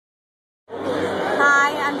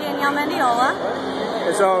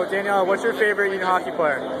Mendiola. So, Danielle, what's your favorite union hockey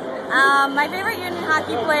player? My favorite union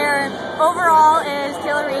hockey player overall is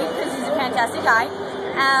Taylor Reed because he's a fantastic guy.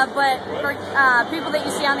 But for people that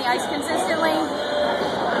you see on the ice consistently,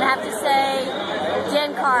 I'd have to say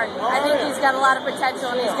Dan Carr. I think he's got a lot of potential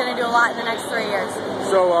and he's going to do a lot in the next 3 years.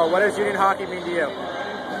 So, what does union hockey mean to you?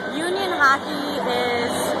 Union hockey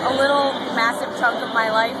is a little massive chunk of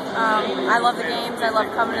my life. I love the games. I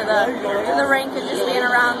love coming to the rink and just being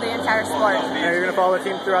around the entire sport. And are you going to follow the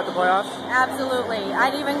team throughout the playoffs? Absolutely.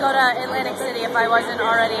 I'd even go to Atlantic City if I wasn't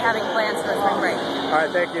already having plans for spring break. All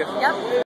right, thank you. Yep.